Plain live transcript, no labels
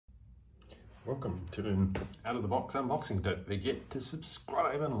Welcome to an out of the box unboxing. Don't forget to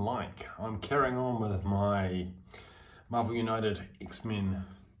subscribe and like. I'm carrying on with my Marvel United X-Men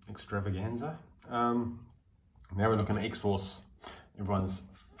extravaganza. Now we're looking at X-Force, everyone's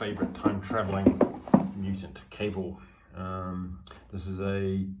favorite time traveling mutant Cable. This is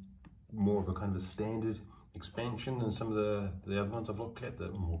a more of a kind of a standard expansion than some of the other ones I've looked at, that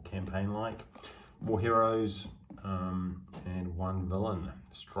are more campaign like. More heroes and one villain,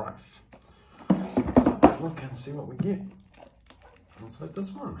 Strife. Look and see what we get inside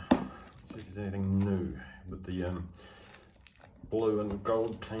this one. See if there's anything new with the blue and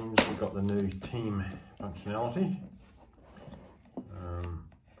gold teams. We've got the new team functionality.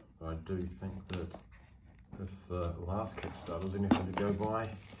 I do think that if the last Kickstarter was anything to go by,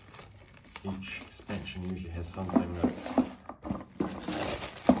 each expansion usually has something that's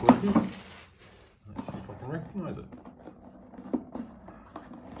quirky. Let's see if I can recognise it.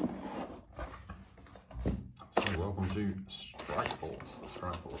 So welcome to Strike Force.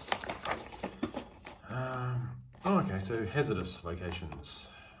 Okay, so hazardous locations.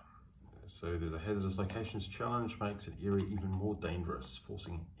 So there's a hazardous locations challenge, makes an area even more dangerous,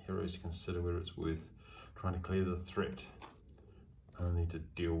 forcing heroes to consider whether it's worth trying to clear the threat, only to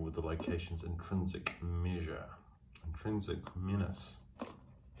deal with the location's intrinsic menace.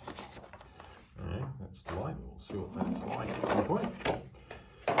 Okay, that's light. We'll see what that's like at some point.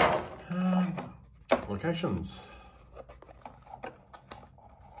 Locations.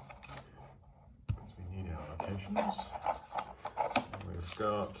 We need our locations. We've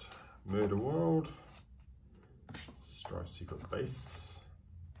got Murder World, Strife Secret Base,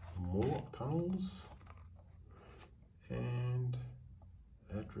 Morlock Tunnels, and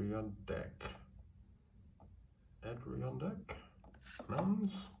Adirondack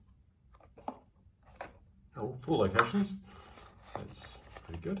Mountains. Oh, 4 locations. That's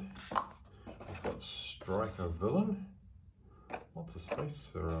pretty good. We've got Striker Villain. Lots of space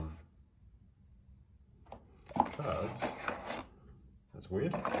for cards. That's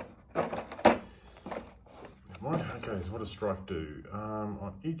weird. Okay, so what does Strife do?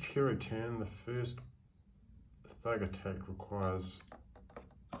 On each hero turn, the first thug attack requires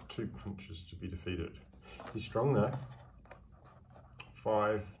 2 punches to be defeated. He's strong though.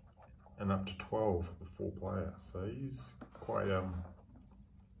 5 and up to 12 for 4 players, so he's quite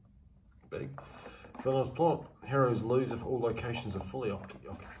big. Villain's plot: heroes lose if all locations are fully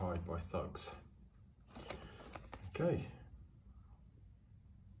occupied by thugs. Okay.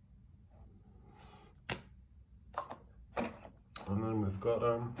 And then we've got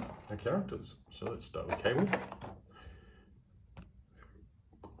our characters. So let's start with Cable.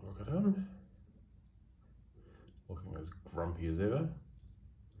 Look at him. Looking as grumpy as ever,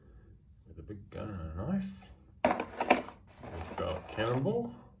 with a big gun and a knife. We've got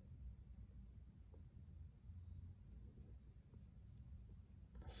Cannonball.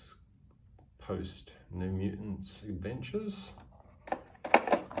 Post New Mutants Adventures.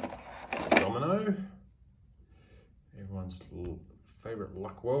 Domino. Everyone's little favourite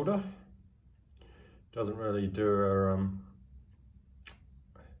luck welder. Doesn't really do her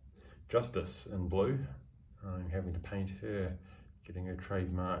justice in blue. Having to paint her, getting her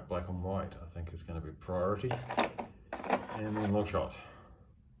trademark black and white, I think is going to be a priority. And then Longshot.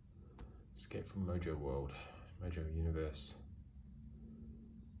 Escape from Mojo World, Mojo Universe.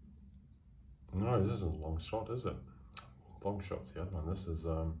 No, this isn't Longshot, is it? Longshot's the other one. This is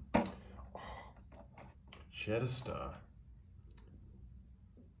Shatterstar,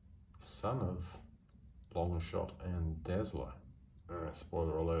 son of Longshot and Dazzler.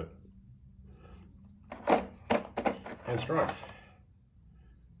 Spoiler alert. And Strife,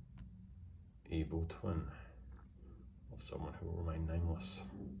 evil twin of someone who will remain nameless,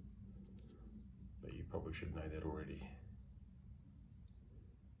 but you probably should know that already.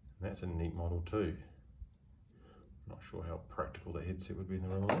 And that's a neat model too. Not sure how practical the headset would be in the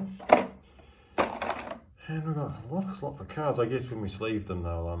real life. And we've got a lot of slot for cards. I guess when we sleeve them,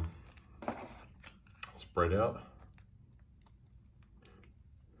 they'll spread out.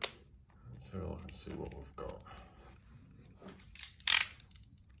 Let's have a look and see what we've got.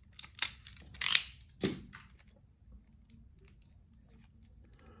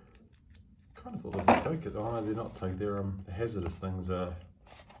 Kind of thought they'd be tokens. Oh no, they're not tokens. They're the hazardous things are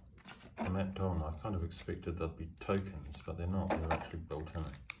mapped on. I kind of expected they'd be tokens, but they're not. They're actually built in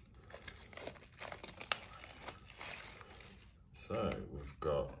it. So we've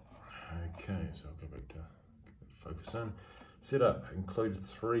got, okay, so I'll go back to focus in. Setup includes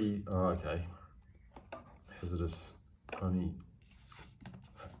 3, hazardous, only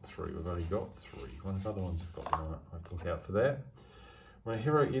 3, we've only got 3. One of the other ones have got one on it, I have to look out for that. When a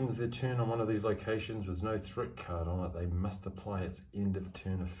hero ends their turn on one of these locations with no threat card on it, they must apply its end of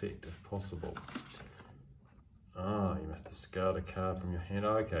turn effect if possible. Ah, you must discard a card from your hand.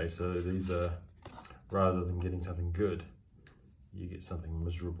 Okay, so these are, rather than getting something good, you get something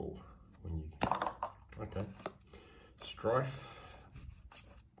miserable when you... Okay. Strife.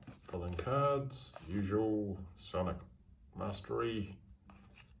 Fill-in cards. Usual. Sonic Mastery.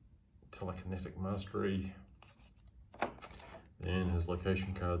 Telekinetic Mastery. And his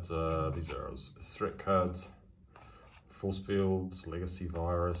location cards are, these are his threat cards. Force Fields, Legacy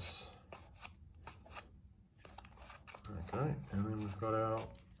Virus. Okay, and then we've got our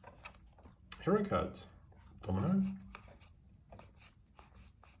hero cards. Domino.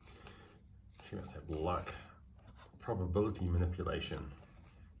 She must have luck. Probability Manipulation.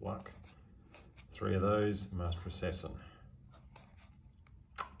 Luck. 3 of those. Master Assassin.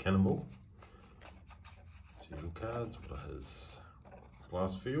 Cannonball. 2 cards. What are his?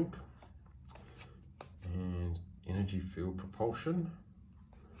 Blast Field. And Energy Field Propulsion.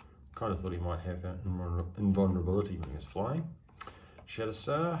 Kind of thought he might have invulnerability when he was flying.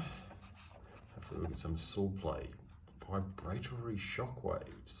 Shatterstar. Hopefully we'll get some sword play. Vibratory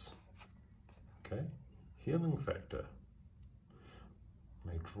Shockwaves. Okay. Healing Factor.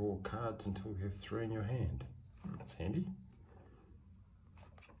 May draw cards until you have 3 in your hand. That's handy.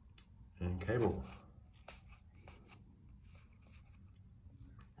 And Cable.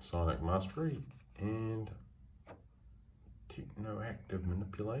 Sonic Mastery and Technoactive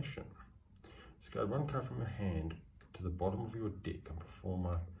Manipulation. Discard 1 card from your hand to the bottom of your deck and perform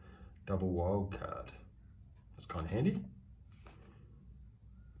a double wild card. That's kind of handy.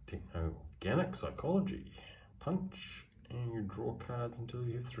 Techno-Organic Psychology. Punch, and you draw cards until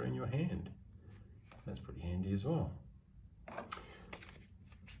you have 3 in your hand. That's pretty handy as well.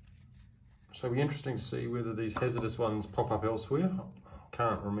 So it'll be interesting to see whether these hazardous ones pop up elsewhere.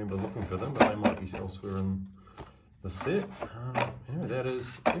 Can't remember looking for them, but they might be elsewhere in the set. Anyway, that is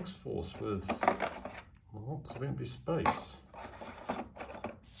X-Force with lots of empty space.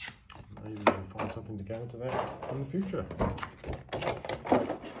 Maybe we'll find something to go into that in the future.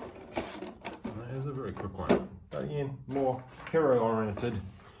 That is a very quick one. But again, more hero oriented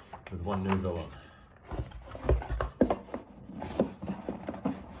with 1 new villain.